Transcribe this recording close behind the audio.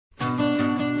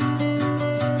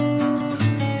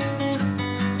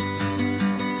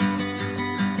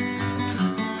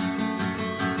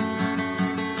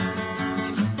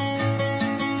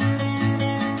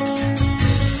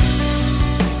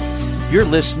You're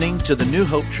listening to the New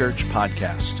Hope Church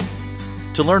podcast.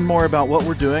 To learn more about what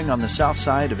we're doing on the south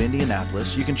side of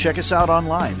Indianapolis, you can check us out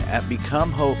online at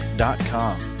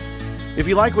becomehope.com. If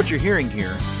you like what you're hearing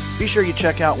here, be sure you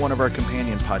check out one of our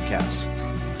companion podcasts.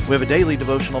 We have a daily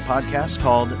devotional podcast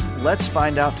called Let's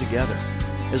Find Out Together,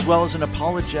 as well as an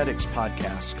apologetics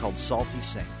podcast called Salty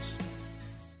Saints.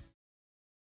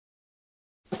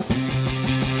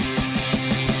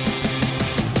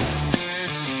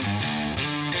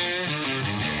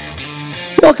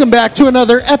 Welcome back to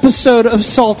another episode of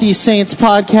Salty Saints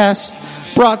podcast,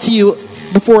 brought to you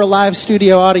before a live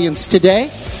studio audience today.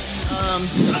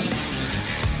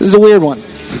 This is a weird one.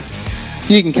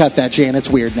 You can cut that, Jan. It's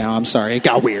weird now. I'm sorry. It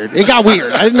got weird. I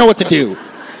didn't know what to do.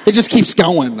 It just keeps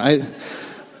going.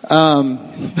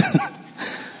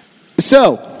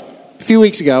 So, a few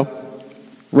weeks ago,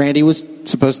 Randy was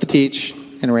supposed to teach,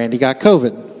 and Randy got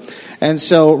COVID. And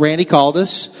so Randy called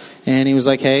us, and he was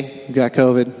like, hey, you got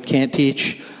COVID, can't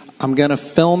teach. I'm going to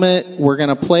film it. We're going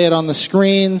to play it on the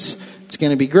screens. It's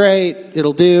going to be great.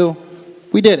 It'll do.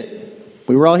 We did it.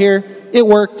 We were all here. It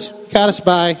worked. Got us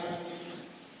by.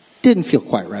 Didn't feel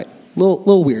quite right. A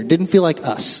little weird. Didn't feel like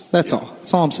us. That's all.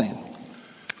 That's all I'm saying.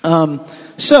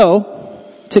 So,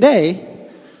 today,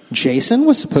 Jason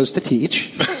was supposed to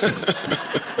teach.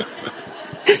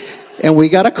 And we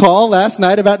got a call last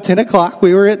night about 10 o'clock.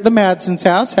 We were at the Madson's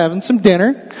house having some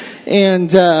dinner.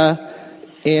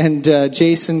 And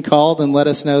Jason called and let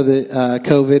us know that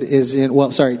COVID is in...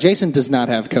 Well, sorry, Jason does not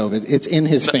have COVID. It's in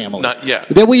his family. Not yet.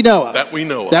 That we know of. That we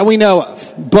know of. That we know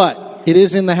of. But it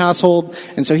is in the household.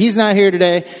 And so he's not here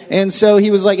today. And so he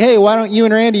was like, hey, why don't you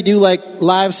and Randy do like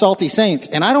live Salty Saints?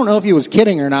 And I don't know if he was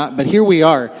kidding or not, but here we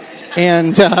are.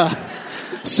 And...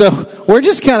 So we're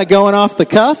just kind of going off the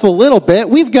cuff a little bit.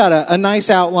 We've got a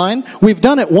nice outline. We've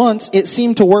done it once. It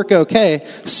seemed to work okay.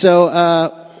 So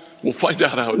we'll find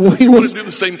out how. You want to do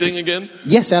the same thing again?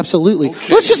 Yes, absolutely.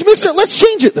 Okay. Let's just mix it. Let's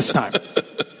change it this time.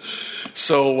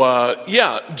 So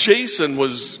Jason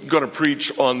was going to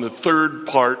preach on the third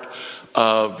part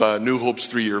of New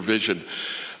Hope's 3-year vision.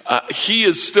 He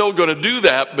is still going to do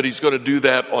that, but he's going to do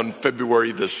that on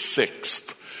February the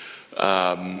 6th.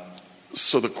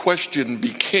 So the question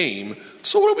became,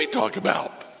 so what do we talk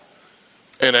about?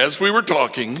 And as we were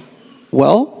talking...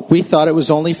 Well, we thought it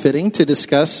was only fitting to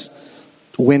discuss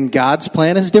when God's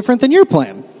plan is different than your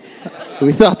plan.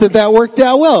 We thought that worked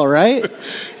out well, right?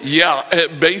 Yeah,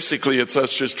 basically it's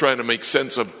us just trying to make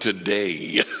sense of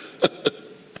today.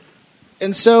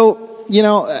 And so... You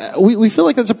know, we feel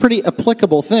like that's a pretty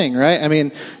applicable thing, right? I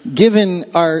mean, given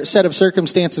our set of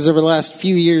circumstances over the last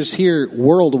few years here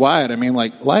worldwide, I mean,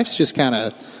 like, life's just kind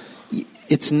of,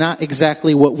 it's not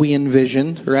exactly what we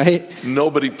envisioned, right?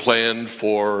 Nobody planned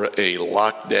for a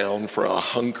lockdown, for a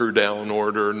hunker down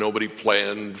order. Nobody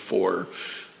planned for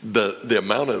the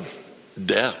amount of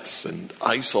deaths and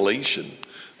isolation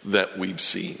that we've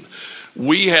seen.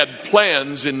 We had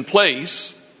plans in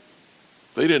place.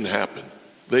 They didn't happen.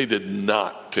 They did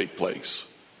not take place.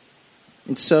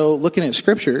 And so, looking at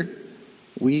Scripture,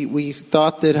 we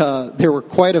thought that there were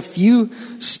quite a few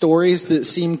stories that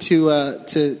seem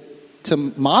to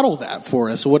model that for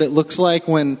us. What it looks like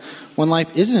when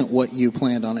life isn't what you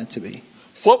planned on it to be.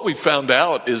 What we found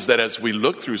out is that as we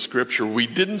look through Scripture, we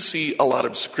didn't see a lot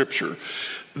of Scripture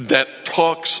that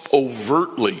talks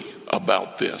overtly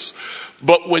about this.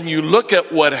 But when you look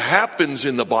at what happens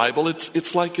in the Bible,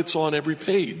 it's like it's on every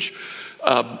page.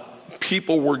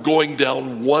 People were going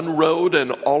down one road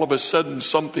and all of a sudden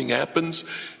something happens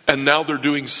and now they're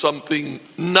doing something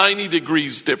 90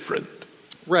 degrees different.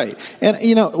 Right. And,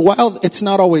 you know, while it's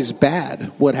not always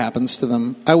bad what happens to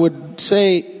them, I would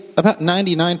say about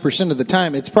 99% of the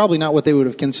time it's probably not what they would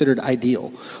have considered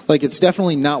ideal. Like, it's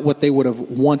definitely not what they would have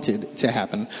wanted to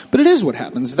happen. But it is what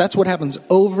happens. That's what happens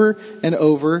over and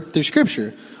over through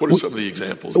Scripture. What are some of the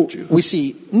examples that you... We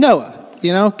see Noah.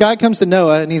 You know, God comes to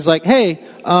Noah and he's like, hey,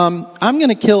 I'm going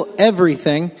to kill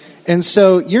everything. And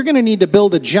so you're going to need to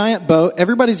build a giant boat.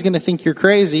 Everybody's going to think you're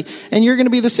crazy. And you're going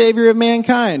to be the savior of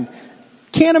mankind.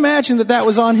 Can't imagine that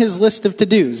was on his list of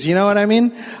to-dos. You know what I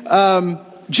mean?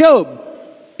 Job,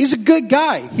 he's a good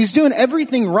guy. He's doing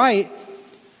everything right.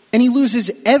 And he loses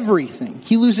everything.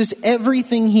 He loses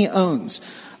everything he owns.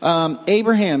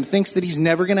 Abraham thinks that he's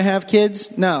never going to have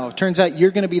kids. No, turns out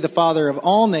you're going to be the father of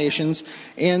all nations.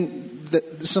 And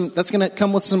that's going to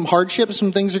come with some hardships.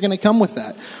 Some things are going to come with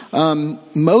that.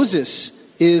 Moses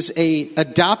is a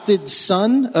adopted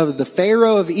son of the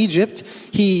Pharaoh of Egypt.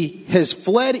 He has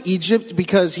fled Egypt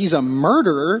because he's a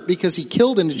murderer, because he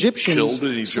killed an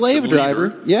Egyptian slave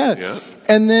driver. Yeah.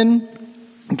 And then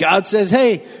God says,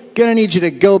 hey, gonna need you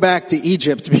to go back to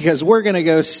Egypt because we're gonna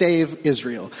go save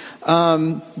Israel.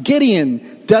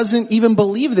 Gideon doesn't even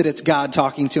believe that it's God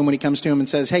talking to him when he comes to him and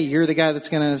says, hey, you're the guy that's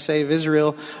gonna save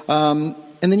Israel. And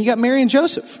then you got Mary and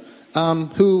Joseph,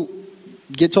 who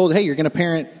get told, hey, you're gonna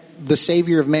parent the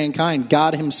Savior of mankind,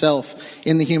 God himself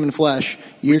in the human flesh.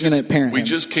 You're going to parent him. We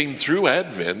just came through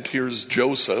Advent. Here's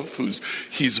Joseph,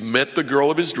 he's met the girl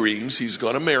of his dreams. He's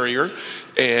going to marry her.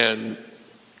 And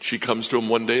she comes to him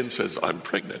one day and says, I'm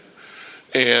pregnant.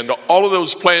 And all of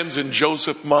those plans in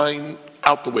Joseph's mind,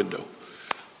 out the window.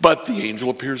 But the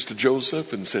angel appears to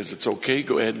Joseph and says, it's okay,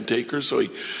 go ahead and take her. So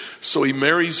he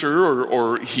marries her,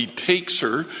 or he takes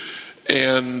her.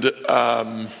 And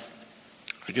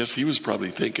I guess he was probably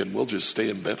thinking, we'll just stay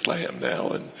in Bethlehem now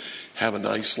and have a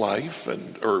nice life,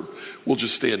 or we'll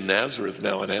just stay in Nazareth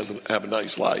now and have a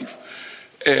nice life.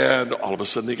 And all of a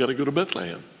sudden they got to go to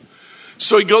Bethlehem.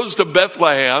 So he goes to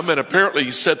Bethlehem, and apparently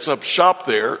he sets up shop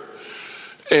there.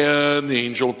 And the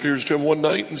angel appears to him one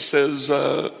night and says,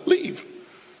 leave.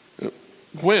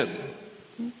 When?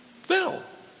 Now.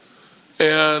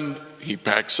 And he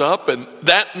packs up, and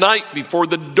that night before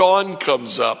the dawn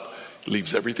comes up, he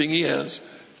leaves everything he has,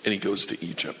 and he goes to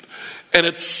Egypt. And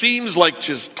it seems like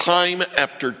just time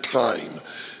after time,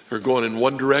 they're going in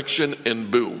one direction,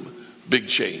 and boom, big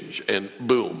change, and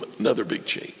boom, another big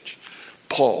change.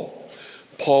 Paul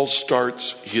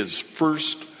starts his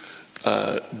first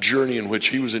journey in which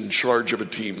he was in charge of a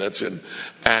team. That's in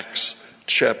Acts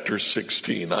chapter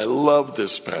 16. I love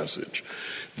this passage.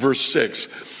 Verse 6,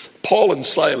 Paul and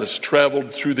Silas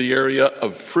traveled through the area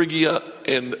of Phrygia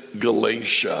and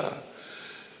Galatia.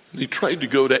 They tried to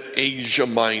go to Asia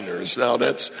Minor. Now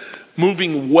that's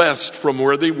moving west from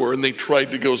where they were, and they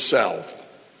tried to go south.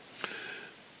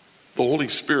 The Holy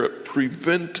Spirit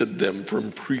prevented them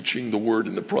from preaching the word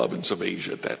in the province of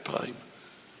Asia at that time.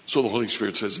 So the Holy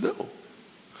Spirit says no.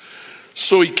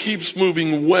 So he keeps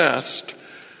moving west.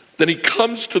 Then he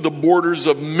comes to the borders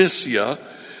of Mysia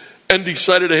and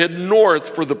decided to head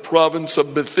north for the province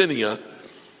of Bithynia.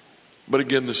 But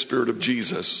again, the Spirit of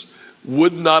Jesus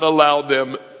would not allow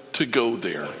them to go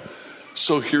there.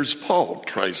 So here's Paul,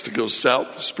 tries to go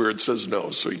south, the Spirit says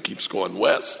no. So he keeps going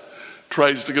west,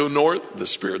 tries to go north, the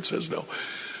Spirit says no.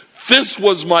 This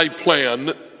was my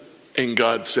plan, and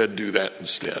God said do that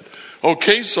instead.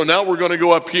 Okay, so now we're going to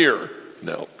go up here.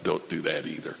 No, don't do that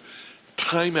either.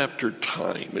 Time after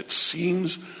time, it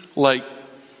seems like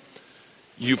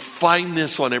you find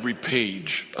this on every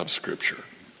page of Scripture.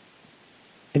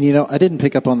 And I didn't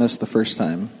pick up on this the first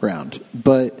time round,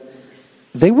 but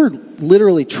they were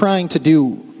literally trying to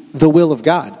do the will of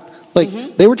God.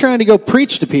 They were trying to go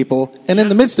preach to people, and in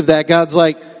the midst of that, God's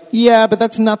like, yeah, but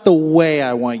that's not the way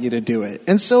I want you to do it.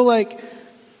 And so,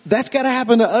 that's got to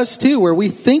happen to us too, where we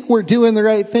think we're doing the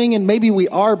right thing, and maybe we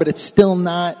are, but it's still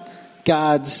not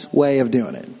God's way of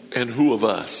doing it. And who of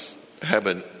us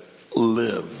haven't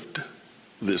lived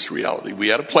this reality? We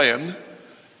had a plan,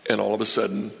 and all of a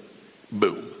sudden,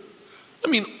 boom. I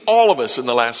mean, all of us in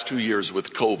the last 2 years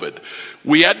with COVID,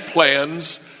 we had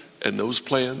plans, and those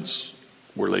plans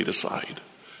were laid aside.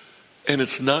 And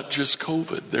it's not just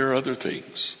COVID. There are other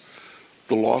things.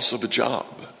 The loss of a job,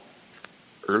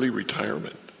 early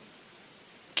retirement,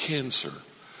 cancer.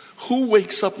 Who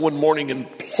wakes up one morning and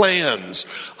plans,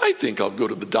 I think I'll go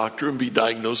to the doctor and be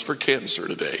diagnosed for cancer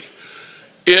today?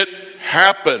 It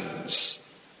happens.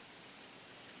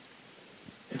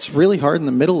 It's really hard in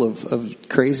the middle of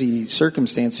crazy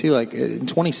circumstance too. Like in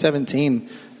 2017,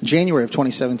 January of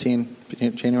 2017,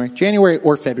 January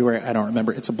or February, I don't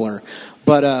remember. It's a blur.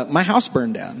 But my house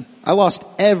burned down. I lost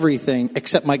everything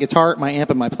except my guitar, my amp,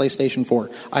 and my PlayStation 4.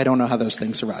 I don't know how those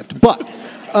things survived, but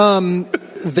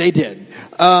they did.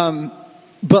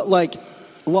 But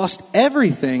lost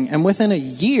everything, and within a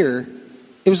year,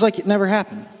 it was like it never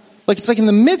happened. It's like in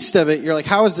the midst of it, you're like,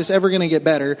 how is this ever going to get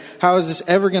better? How is this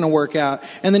ever going to work out?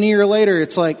 And then a year later,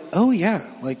 it's like, oh yeah,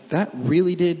 that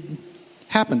really did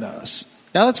happen to us.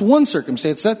 Now that's one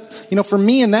circumstance. That, for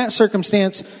me in that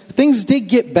circumstance, things did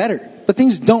get better, but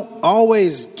things don't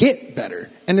always get better.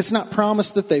 And it's not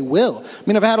promised that they will. I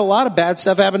mean, I've had a lot of bad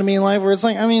stuff happen to me in life where it's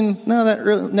like, no,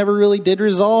 that never really did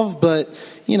resolve, but,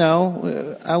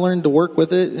 I learned to work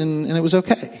with it and it was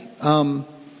okay.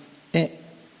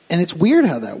 And it's weird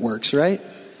how that works, right?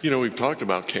 We've talked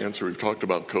about cancer, we've talked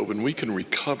about COVID. We can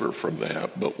recover from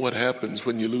that. But what happens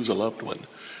when you lose a loved one?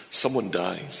 Someone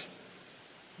dies.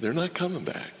 They're not coming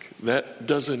back. That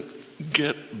doesn't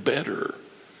get better.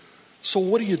 So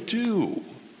what do you do?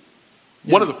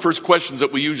 Yeah. One of the first questions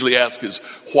that we usually ask is,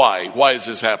 why? Why is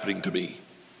this happening to me?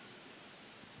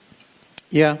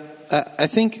 Yeah, I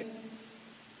think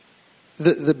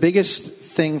the biggest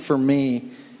thing for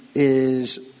me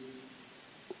is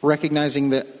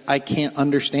recognizing that I can't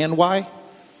understand why.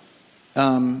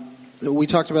 We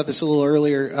talked about this a little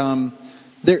earlier.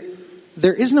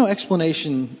 There is no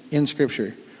explanation in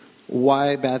Scripture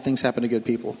why bad things happen to good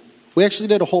people. We actually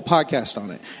did a whole podcast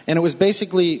on it. And it was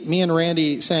basically me and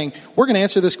Randy saying, we're going to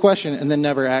answer this question, and then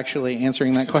never actually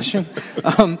answering that question.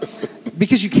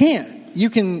 Because you can't. You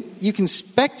can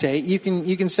spectate.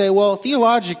 You can say, well,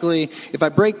 theologically, if I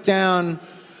break down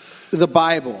the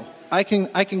Bible, I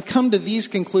can come to these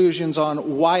conclusions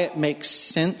on why it makes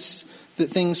sense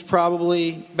that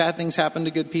bad things happen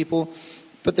to good people.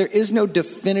 But there is no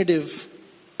definitive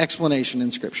explanation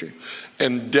in Scripture.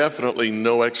 And definitely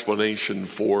no explanation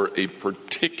for a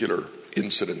particular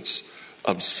incidence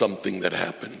of something that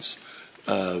happens.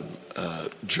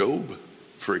 Job,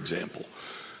 for example,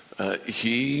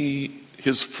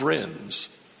 his friends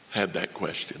had that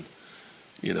question.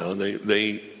 You know,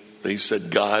 they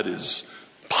said, God is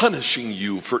punishing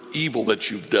you for evil that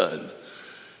you've done.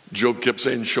 Job kept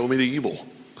saying, show me the evil.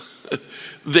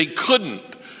 They couldn't,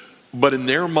 but in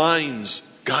their minds,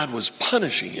 God was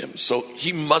punishing him, so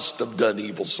he must have done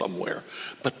evil somewhere.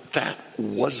 But that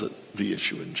wasn't the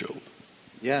issue in Job.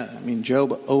 Yeah, I mean,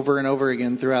 Job over and over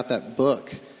again throughout that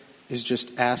book is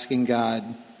just asking God,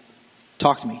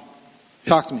 talk to me.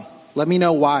 Talk to me. Let me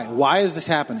know why. Why is this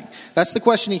happening? That's the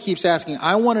question he keeps asking.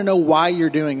 I want to know why you're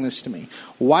doing this to me.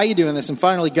 Why are you doing this? And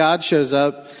finally, God shows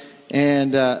up,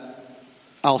 and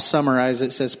I'll summarize it.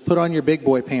 It says, put on your big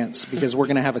boy pants because we're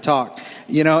going to have a talk.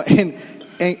 You know,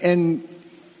 and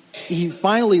he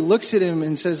finally looks at him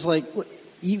and says, like,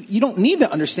 you don't need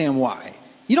to understand why.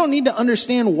 You don't need to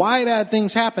understand why bad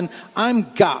things happen.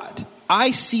 I'm God.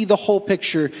 I see the whole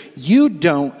picture. You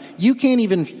don't. You can't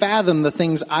even fathom the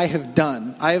things I have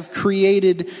done. I have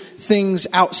created things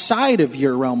outside of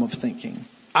your realm of thinking.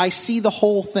 I see the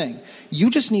whole thing. You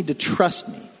just need to trust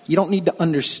me. You don't need to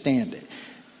understand it.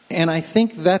 And I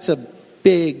think that's a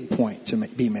big point to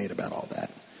be made about all that.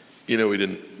 You know, we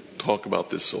didn't talk about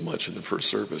this so much in the first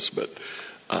service, but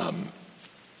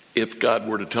if God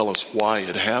were to tell us why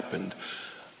it happened,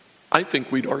 I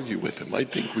think we'd argue with him. I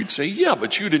think we'd say, yeah,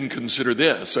 but you didn't consider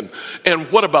this.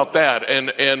 And what about that?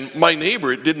 And my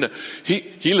neighbor, it didn't,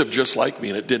 he lived just like me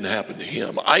and it didn't happen to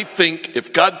him. I think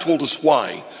if God told us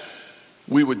why,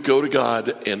 we would go to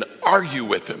God and argue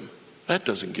with him. That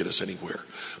doesn't get us anywhere.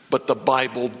 But the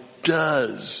Bible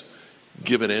does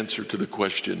give an answer to the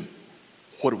question,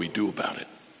 what do we do about it?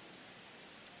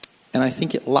 And I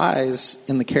think it lies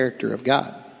in the character of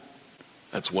God.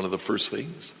 That's one of the first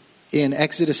things. In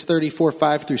Exodus 34,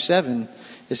 5-7,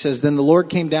 it says, Then the Lord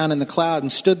came down in the cloud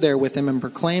and stood there with him and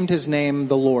proclaimed his name,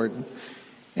 the Lord.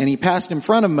 And he passed in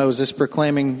front of Moses,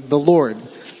 proclaiming, the Lord,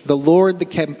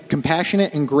 the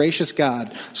compassionate and gracious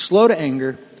God, slow to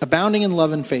anger, abounding in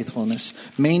love and faithfulness,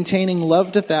 maintaining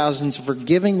love to thousands,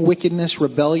 forgiving wickedness,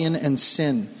 rebellion, and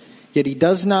sin. Yet he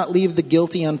does not leave the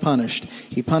guilty unpunished.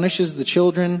 He punishes the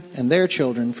children and their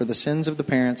children for the sins of the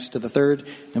parents to the third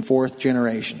and fourth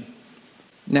generation.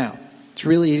 Now, it's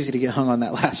really easy to get hung on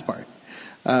that last part.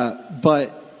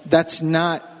 But that's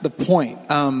not the point.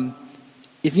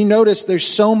 If you notice, there's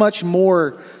so much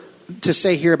more to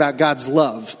say here about God's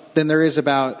love than there is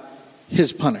about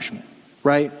his punishment,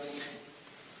 right?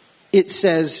 It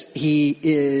says he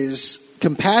is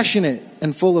compassionate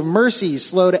and full of mercy,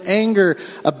 slow to anger,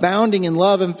 abounding in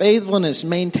love and faithfulness,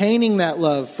 maintaining that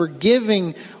love,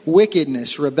 forgiving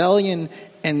wickedness, rebellion,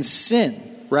 and sin.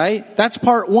 Right? That's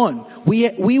part one.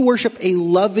 We worship a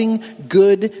loving,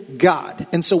 good God.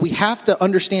 And so we have to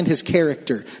understand his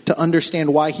character to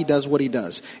understand why he does what he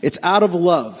does. It's out of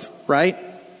love, right?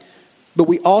 But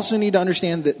we also need to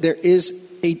understand that there is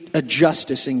a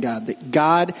justice in God, that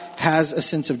God has a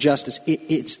sense of justice.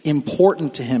 It's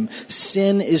important to him.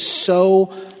 Sin is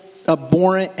so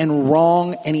abhorrent and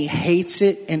wrong, and he hates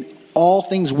it, and all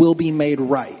things will be made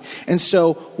right. And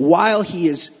so while he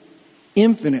is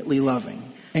infinitely loving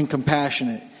and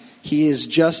compassionate, he is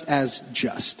just as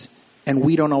just. And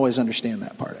we don't always understand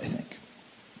that part, I think.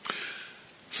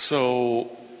 So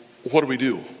what do we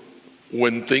do?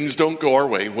 When things don't go our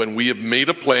way, when we have made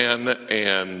a plan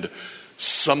and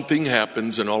something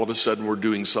happens and all of a sudden we're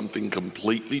doing something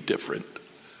completely different,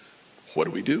 what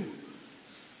do we do?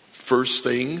 First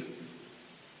thing,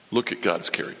 look at God's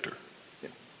character. Yeah.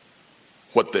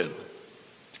 What then?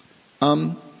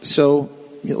 So,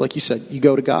 like you said, you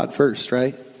go to God first,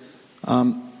 right?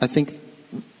 I think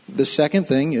the second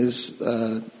thing is,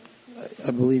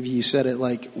 I believe you said it,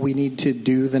 like we need to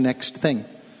do the next thing.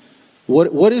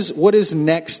 What is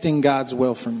next in God's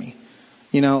will for me?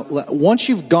 You know, once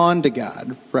you've gone to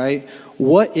God, right?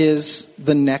 What is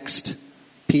the next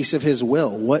piece of his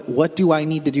will. What do I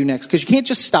need to do next? Because you can't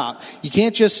just stop. You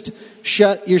can't just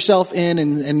shut yourself in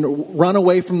and run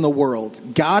away from the world.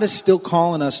 God is still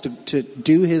calling us to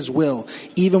do his will,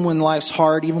 even when life's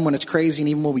hard, even when it's crazy, and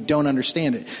even when we don't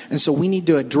understand it. And so we need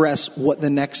to address what the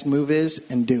next move is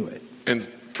and do it. And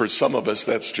for some of us,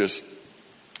 that's just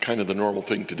kind of the normal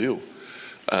thing to do.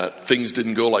 Things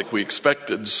didn't go like we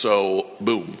expected, so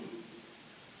boom,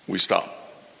 we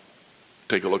stop.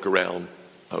 Take a look around.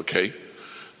 Okay,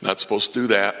 not supposed to do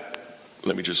that.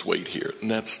 Let me just wait here. And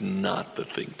that's not the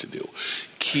thing to do.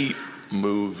 Keep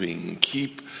moving.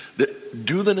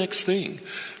 Do the next thing.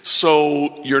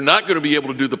 So you're not going to be able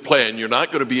to do the plan. You're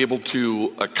not going to be able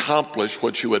to accomplish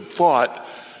what you had thought,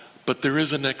 but there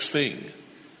is a next thing.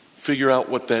 Figure out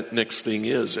what that next thing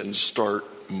is and start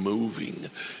moving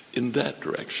in that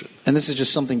direction. And this is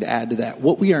just something to add to that.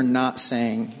 What we are not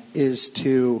saying is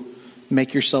to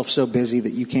make yourself so busy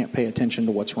that you can't pay attention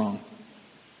to what's wrong.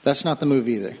 That's not the move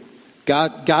either.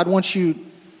 God wants you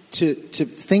to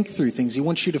think through things. He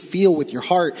wants you to feel with your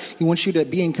heart. He wants you to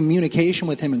be in communication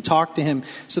with him and talk to him.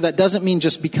 So that doesn't mean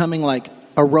just becoming like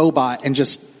a robot and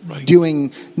just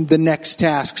doing the next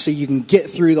task so you can get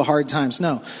through the hard times.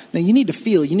 No, you need to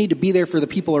feel. You need to be there for the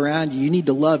people around you. You need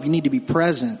to love. You need to be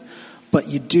present. But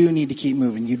you do need to keep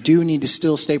moving. You do need to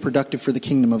still stay productive for the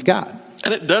kingdom of God.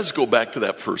 And it does go back to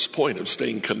that first point of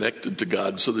staying connected to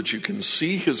God so that you can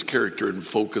see his character and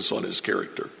focus on his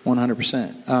character.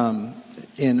 100%.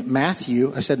 In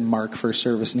Matthew, I said Mark first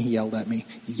service and he yelled at me.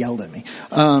 He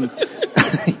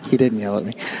didn't yell at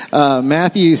me.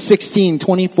 Matthew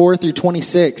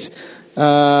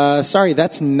 16:24-26. Sorry,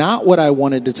 that's not what I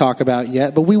wanted to talk about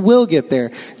yet, but we will get there.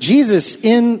 Jesus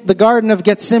in the Garden of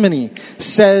Gethsemane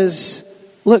says,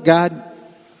 look, God,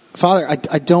 Father,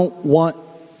 I don't want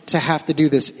to have to do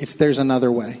this if there's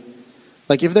another way.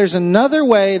 Like if there's another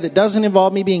way that doesn't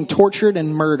involve me being tortured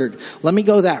and murdered, let me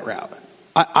go that route.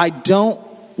 I don't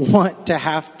want to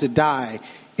have to die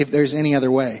if there's any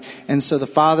other way. And so the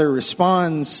Father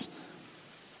responds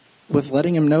with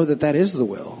letting him know that is the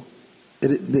will.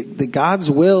 The God's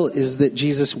will is that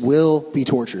Jesus will be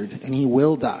tortured and he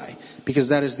will die because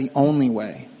that is the only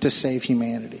way to save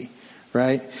humanity.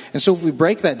 Right? And so if we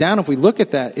break that down, if we look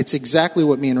at that, it's exactly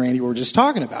what me and Randy were just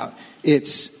talking about.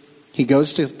 He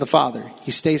goes to the Father.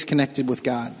 He stays connected with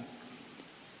God.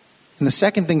 And the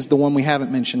second thing's the one we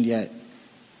haven't mentioned yet.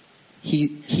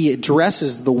 He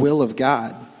addresses the will of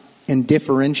God and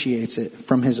differentiates it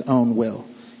from his own will.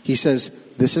 He says,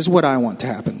 this is what I want to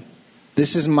happen.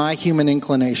 This is my human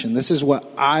inclination. This is what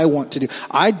I want to do.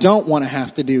 I don't want to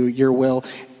have to do your will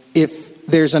if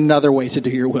there's another way to do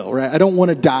your will, right? I don't want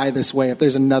to die this way if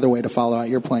there's another way to follow out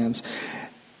your plans.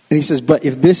 And he says, but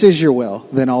if this is your will,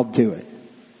 then I'll do it.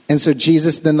 And so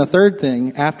Jesus, then the third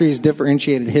thing, after he's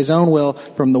differentiated his own will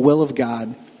from the will of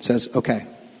God, says, okay,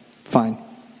 fine,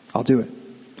 I'll do it.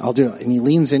 I'll do it. And he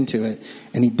leans into it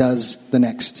and he does the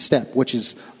next step, which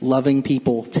is loving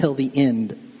people till the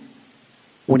end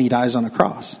when he dies on a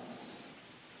cross.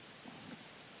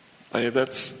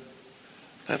 That's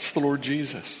the Lord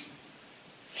Jesus.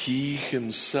 He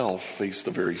himself faced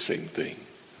the very same thing.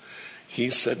 He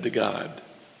said to God,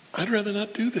 I'd rather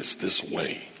not do this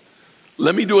way.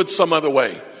 Let me do it some other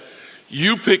way.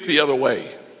 You pick the other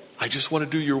way. I just want to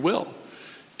do your will.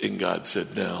 And God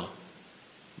said, no,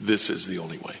 this is the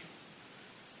only way.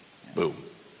 Boom.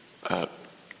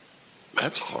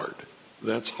 That's hard.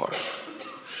 That's hard.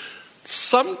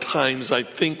 Sometimes I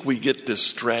think we get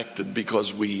distracted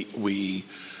because we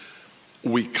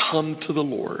come to the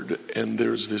Lord and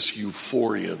there's this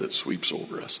euphoria that sweeps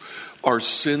over us. Our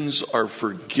sins are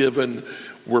forgiven.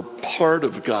 We're part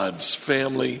of God's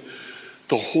family.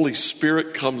 The Holy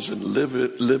Spirit comes and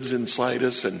lives inside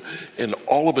us, and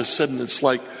all of a sudden it's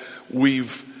like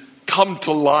we've come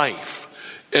to life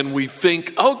and we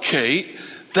think, okay,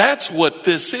 that's what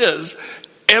this is.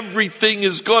 Everything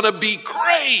is going to be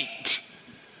great.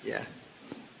 Yeah.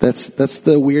 That's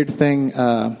the weird thing.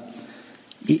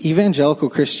 Evangelical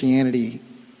Christianity,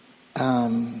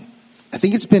 I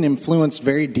think it's been influenced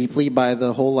very deeply by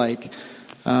the whole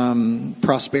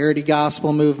prosperity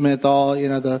gospel movement,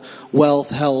 the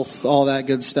wealth, health, all that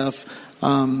good stuff.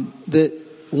 That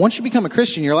once you become a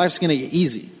Christian, your life's going to get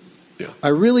easy. Yeah. I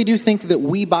really do think that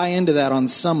we buy into that on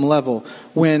some level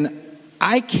when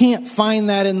I can't find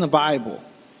that in the Bible.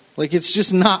 Like it's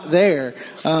just not there.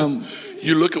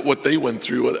 You look at what they went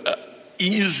through. An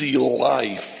easy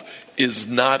life is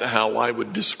not how I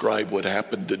would describe what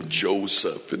happened to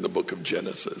Joseph in the book of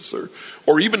Genesis,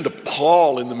 or even to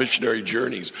Paul in the missionary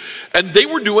journeys. And they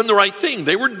were doing the right thing.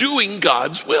 They were doing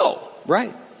God's will.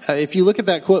 Right. If you look at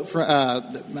that quote,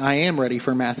 I am ready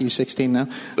for Matthew 16 now.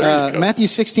 Matthew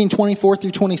 16:24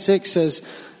 through 26 says,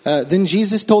 Then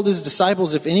Jesus told his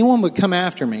disciples, if anyone would come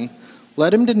after me,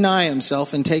 let him deny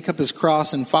himself and take up his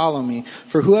cross and follow me.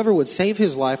 For whoever would save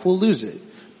his life will lose it.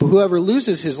 But whoever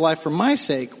loses his life for my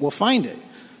sake will find it.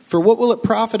 For what will it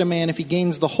profit a man if he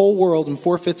gains the whole world and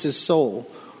forfeits his soul?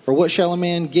 Or what shall a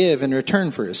man give in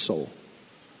return for his soul?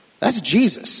 That's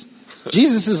Jesus.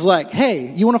 Jesus is like,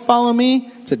 hey, you want to follow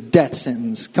me? It's a death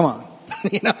sentence. Come on.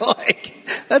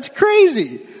 That's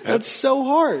crazy. That's so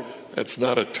hard. That's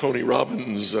not a Tony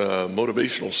Robbins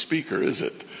motivational speaker, is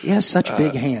it? He has such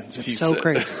big hands. It's so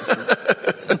crazy.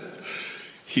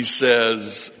 He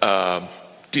says,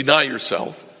 deny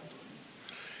yourself.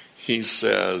 He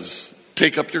says,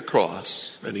 take up your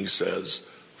cross. And he says,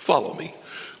 follow me.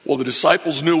 Well, the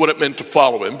disciples knew what it meant to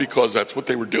follow him because that's what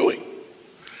they were doing.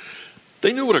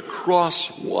 They knew what a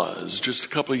cross was. Just a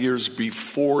couple of years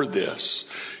before this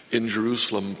in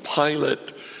Jerusalem, Pilate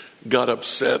got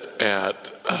upset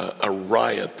at a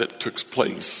riot that took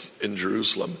place in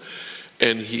Jerusalem.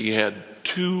 And he had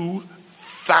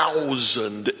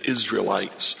 2,000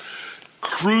 Israelites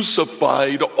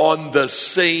crucified on the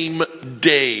same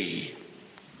day.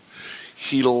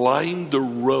 He lined the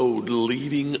road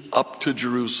leading up to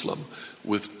Jerusalem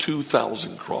with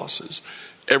 2,000 crosses.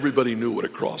 Everybody knew what a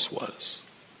cross was.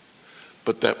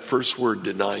 But that first word,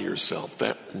 deny yourself,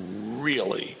 that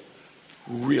really,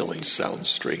 really sounds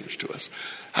strange to us.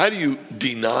 How do you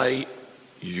deny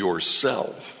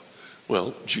yourself?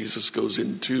 Well, Jesus goes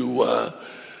into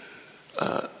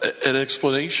an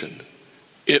explanation.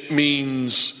 It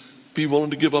means be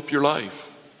willing to give up your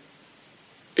life.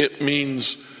 It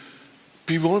means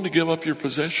be willing to give up your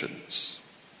possessions.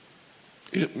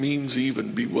 It means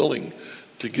even be willing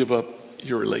to give up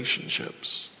your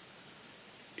relationships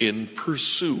in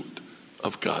pursuit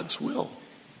of God's will.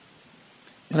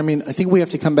 And I think we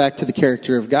have to come back to the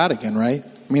character of God again, right?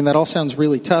 That all sounds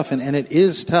really tough, and it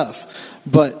is tough.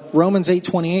 But Romans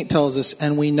 8:28 tells us,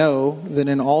 and we know that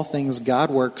in all things God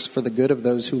works for the good of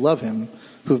those who love him,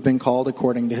 who have been called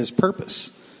according to his purpose.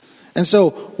 And so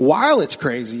while it's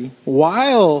crazy,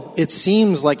 while it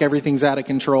seems like everything's out of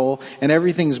control and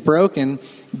everything's broken,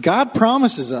 God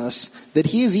promises us that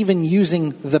he is even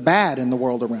using the bad in the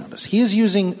world around us. He is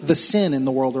using the sin in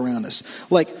the world around us.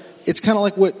 It's kind of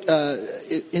like what,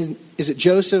 is it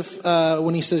Joseph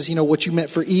when he says, what you meant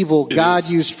for evil, God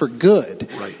used for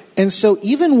good. Right. And so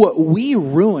even what we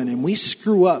ruin and we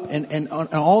screw up and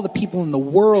all the people in the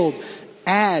world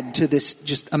add to this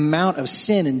just amount of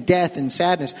sin and death and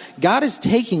sadness, God is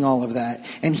taking all of that,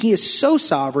 and he is so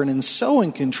sovereign and so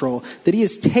in control that he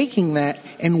is taking that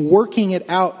and working it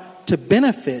out to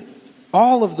benefit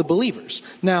all of the believers.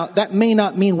 Now, that may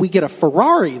not mean we get a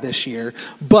Ferrari this year,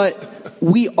 but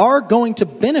we are going to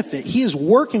benefit. He is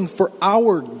working for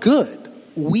our good.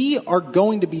 We are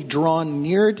going to be drawn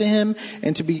nearer to him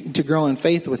and to grow in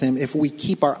faith with him if we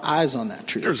keep our eyes on that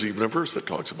truth. There's even a verse that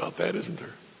talks about that, isn't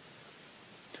there?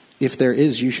 If there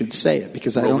is, you should say it,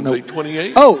 because I don't know. Romans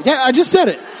 8:28? Oh, yeah, I just said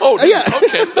it. Oh, yeah.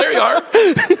 Okay, there you are.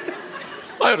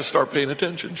 I ought to start paying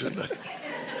attention, shouldn't I?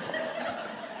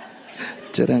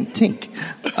 Didn't tink.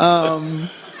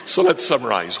 So let's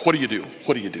summarize. What do you do?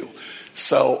 What do you do?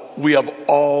 So we have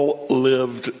all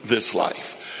lived this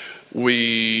life.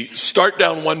 We start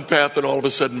down one path and all of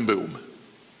a sudden, boom,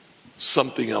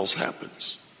 something else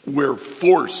happens. We're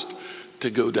forced to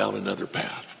go down another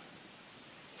path.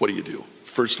 What do you do?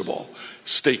 First of all,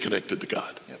 stay connected to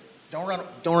God. Yep.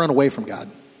 Don't run away from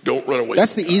God. Don't run away.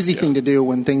 That's the easy thing to do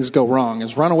when things go wrong,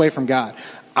 is run away from God.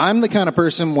 I'm the kind of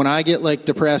person, when I get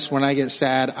depressed, when I get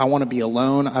sad, I want to be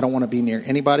alone. I don't want to be near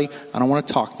anybody. I don't want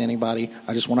to talk to anybody.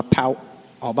 I just want to pout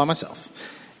all by myself.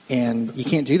 And you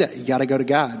can't do that. You got to go to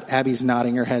God. Abby's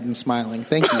nodding her head and smiling.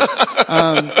 Thank you.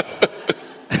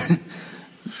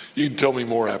 You can tell me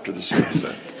more after the service.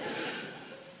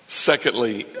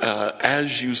 Secondly,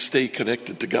 as you stay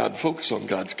connected to God, focus on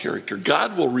God's character.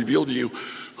 God will reveal to you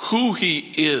who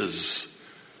he is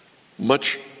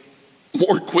much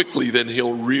more quickly than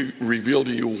he'll reveal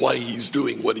to you why he's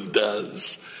doing what he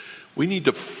does. We need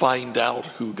to find out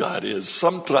who God is.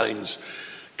 Sometimes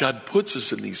God puts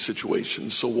us in these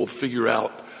situations so we'll figure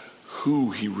out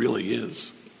who he really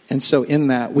is. And so in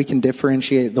that, we can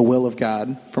differentiate the will of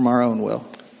God from our own will.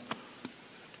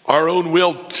 Our own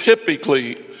will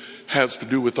typically has to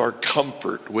do with our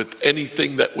comfort, with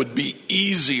anything that would be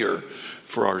easier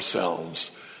for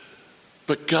ourselves.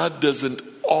 But God doesn't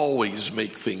always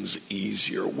make things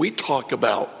easier. We talk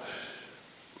about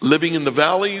living in the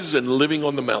valleys and living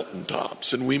on the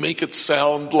mountaintops, and we make it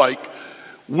sound like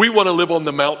we want to live on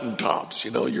the mountaintops.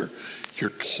 You're you're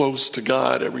close to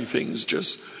God, everything's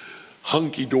just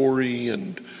hunky-dory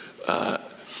and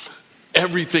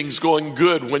everything's going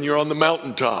good when you're on the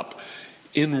mountaintop.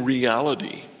 In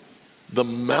reality, the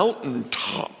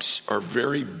mountaintops are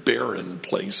very barren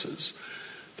places.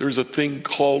 There's a thing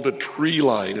called a tree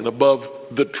line, and above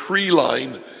the tree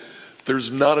line,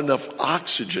 there's not enough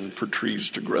oxygen for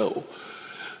trees to grow.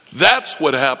 That's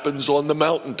what happens on the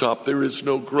mountaintop. There is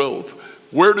no growth.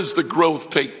 Where does the growth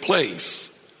take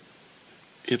place?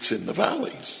 It's in the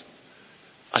valleys.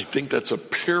 I think that's a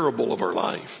parable of our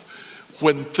life.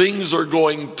 When things are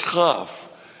going tough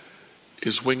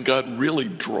is when God really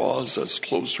draws us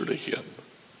closer to Him.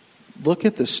 Look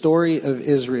at the story of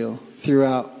Israel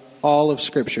throughout all of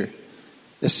Scripture.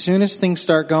 As soon as things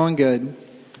start going good,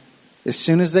 as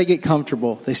soon as they get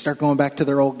comfortable, they start going back to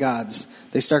their old gods.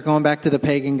 They start going back to the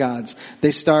pagan gods.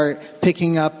 They start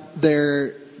picking up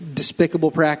their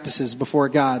despicable practices before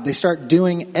God. They start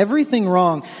doing everything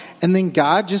wrong, and then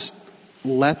God just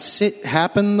lets it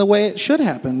happen the way it should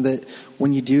happen. That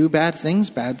when you do bad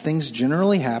things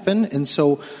generally happen. And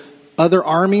so other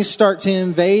armies start to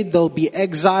invade. They'll be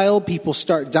exiled. People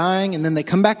start dying. And then they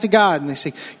come back to God and they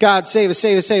say, God, save us,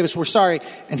 save us, save us. We're sorry.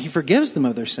 And He forgives them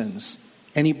of their sins.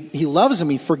 And he loves them.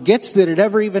 He forgets that it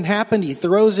ever even happened. He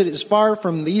throws it as far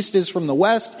from the east as from the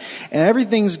west. And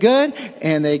everything's good.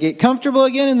 And they get comfortable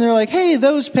again. And they're like, hey,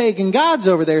 those pagan gods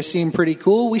over there seem pretty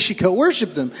cool. We should go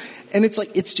worship them. And it's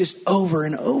like, it's just over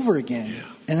and over again. Yeah.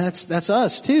 And that's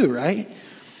us too, right?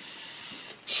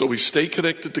 So we stay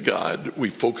connected to God. We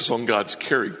focus on God's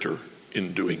character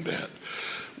in doing that.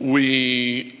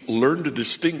 We learn to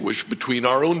distinguish between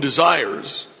our own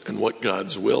desires and what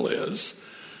God's will is.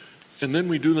 And then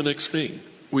we do the next thing.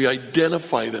 We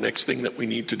identify the next thing that we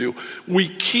need to do. We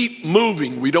keep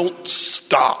moving. We don't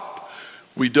stop.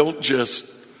 We don't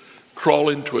just crawl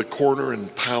into a corner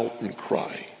and pout and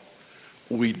cry.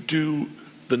 We do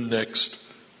the next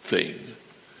thing.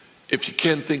 If you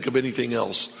can't think of anything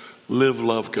else, live,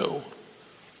 love, go.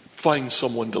 Find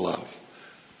someone to love.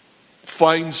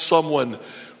 Find someone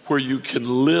where you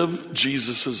can live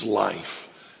Jesus' life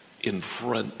in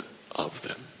front of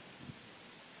them.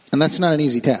 And that's not an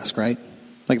easy task, right?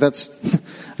 I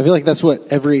feel like that's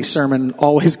what every sermon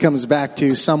always comes back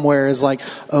to somewhere is like,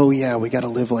 oh yeah, we got to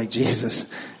live like Jesus.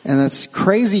 And that's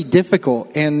crazy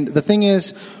difficult. And the thing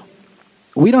is,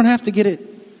 we don't have to get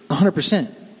it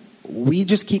 100%. We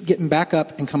just keep getting back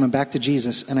up and coming back to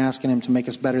Jesus and asking Him to make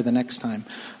us better the next time.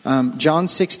 John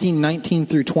 16:19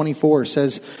 through 24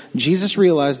 says, Jesus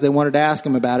realized they wanted to ask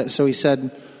Him about it, so He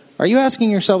said, are you asking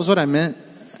yourselves what I meant?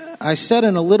 I said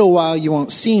in a little while you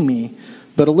won't see me,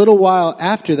 but a little while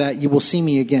after that you will see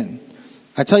me again.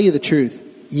 I tell you the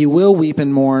truth, you will weep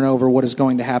and mourn over what is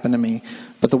going to happen to me,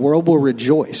 but the world will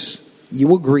rejoice. You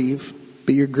will grieve,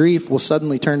 but your grief will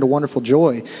suddenly turn to wonderful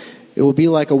joy. It will be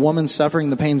like a woman suffering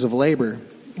the pains of labor.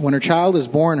 When her child is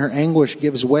born, her anguish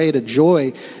gives way to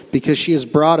joy because she has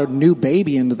brought a new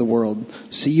baby into the world.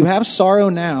 So you have sorrow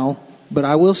now, but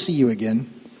I will see you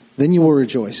again. Then you will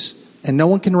rejoice. And no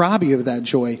one can rob you of that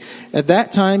joy. At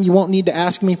that time, you won't need to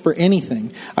ask me for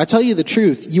anything. I tell you the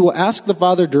truth. You will ask the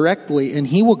Father directly, and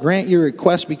He will grant your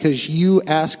request because you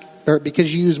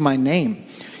use my name.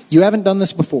 You haven't done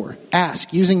this before.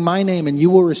 Ask, using my name, and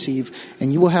you will receive,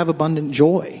 and you will have abundant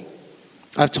joy.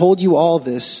 I've told you all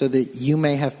this so that you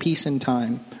may have peace in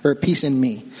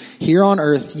me. Here on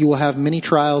earth, you will have many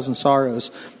trials and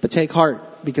sorrows, but take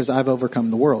heart because I've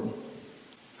overcome the world.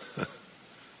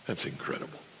 That's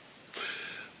incredible.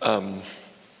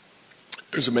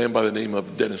 There's a man by the name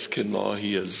of Dennis Kinlaw.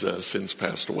 He has since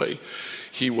passed away.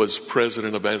 He was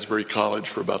president of Asbury College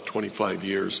for about 25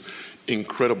 years.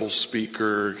 Incredible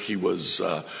speaker. He was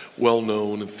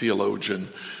well-known, a theologian.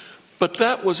 But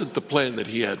that wasn't the plan that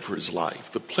he had for his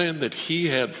life. The plan that he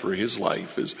had for his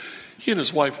life is he and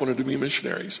his wife wanted to be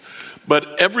missionaries.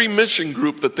 But every mission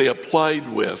group that they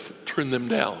applied with turned them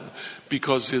down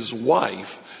because his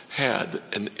wife had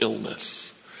an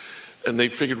illness. And they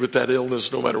figured with that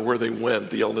illness, no matter where they went,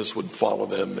 the illness would follow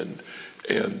them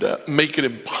and make it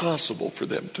impossible for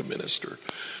them to minister.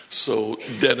 So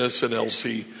Dennis and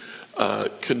Elsie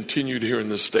continued here in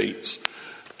the States,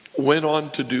 went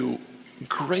on to do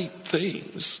great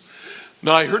things.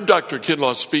 Now, I heard Dr.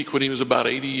 Kinlaw speak when he was about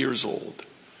 80 years old.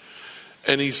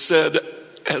 And he said,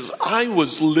 as I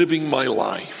was living my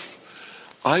life,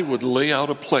 I would lay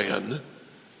out a plan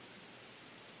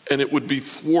and it would be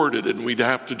thwarted and we'd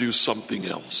have to do something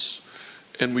else.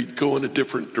 And we'd go in a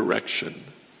different direction.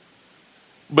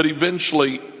 But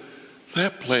eventually,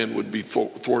 that plan would be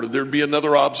thwarted. There'd be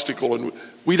another obstacle and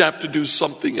we'd have to do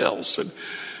something else. And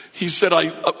he said,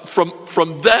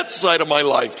 from that side of my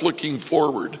life, looking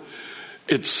forward,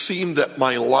 it seemed that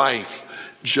my life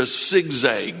just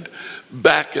zigzagged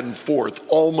back and forth,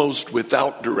 almost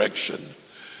without direction.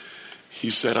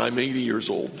 He said, I'm 80 years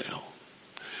old now.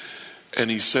 And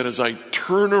he said, as I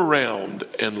turn around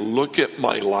and look at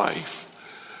my life,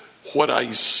 what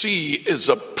I see is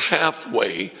a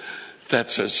pathway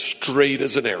that's as straight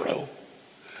as an arrow.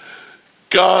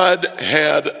 God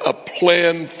had a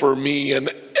plan for me, and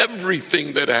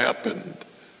everything that happened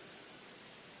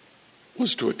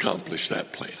was to accomplish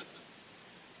that plan.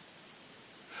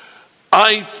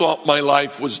 I thought my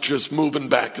life was just moving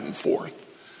back and forth.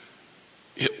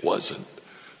 It wasn't.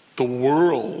 The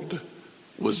world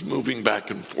was moving back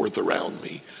and forth around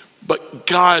me. But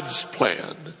God's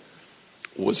plan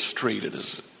was straight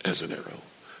as an arrow.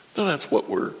 Now that's what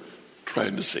we're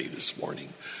trying to say this morning.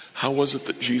 How was it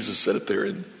that Jesus said it there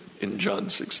in John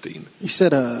 16? He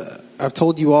said, I've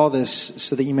told you all this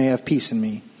so that you may have peace in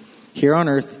me. Here on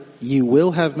earth, you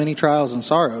will have many trials and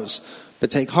sorrows, but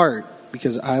take heart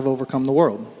because I've overcome the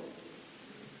world.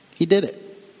 He did it.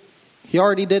 He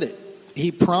already did it.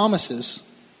 He promises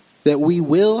that we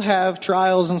will have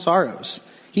trials and sorrows.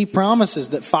 He promises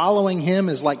that following him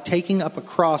is like taking up a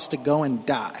cross to go and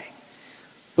die.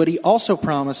 But he also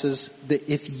promises that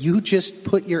if you just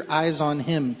put your eyes on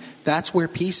him, that's where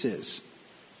peace is.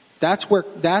 That's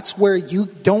where you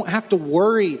don't have to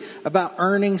worry about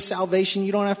earning salvation.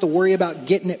 You don't have to worry about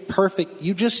getting it perfect.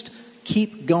 You just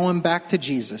keep going back to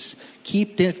Jesus.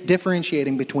 Keep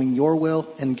differentiating between your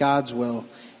will and God's will.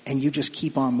 And you just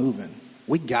keep on moving.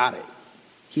 We got it.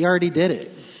 He already did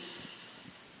it.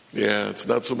 Yeah, it's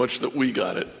not so much that we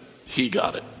got it. He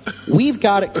got it. We've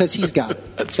got it because he's got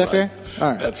it. That's Is that right. fair?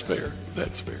 All right. That's fair.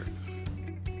 That's fair.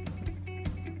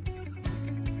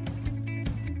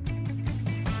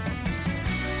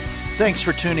 Thanks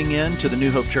for tuning in to the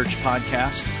New Hope Church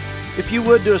podcast. If you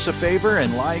would do us a favor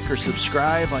and like or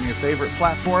subscribe on your favorite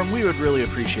platform, we would really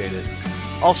appreciate it.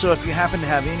 Also, if you happen to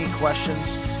have any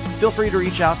questions, feel free to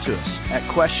reach out to us at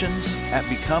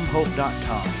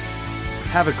questions@becomehope.com.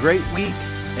 Have a great week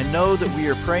and know that we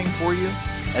are praying for you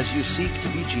as you seek to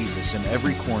be Jesus in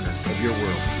every corner of your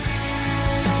world.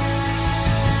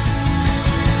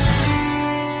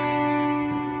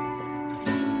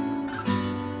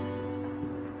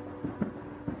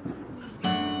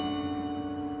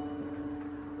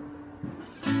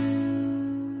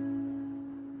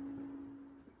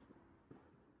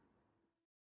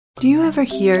 Do you ever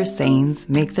hear sayings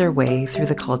make their way through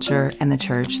the culture and the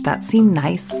church that seem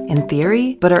nice in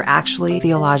theory, but are actually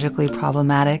theologically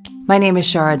problematic? My name is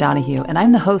Shara Donahue, and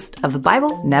I'm the host of The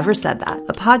Bible Never Said That,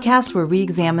 a podcast where we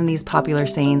examine these popular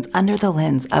sayings under the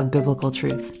lens of biblical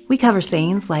truth. We cover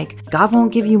sayings like, God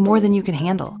won't give you more than you can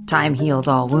handle, time heals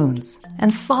all wounds,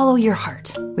 and follow your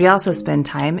heart. We also spend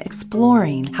time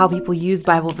exploring how people use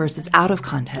Bible verses out of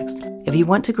context. If you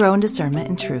want to grow in discernment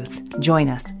and truth, join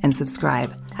us and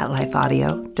subscribe at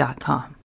lifeaudio.com.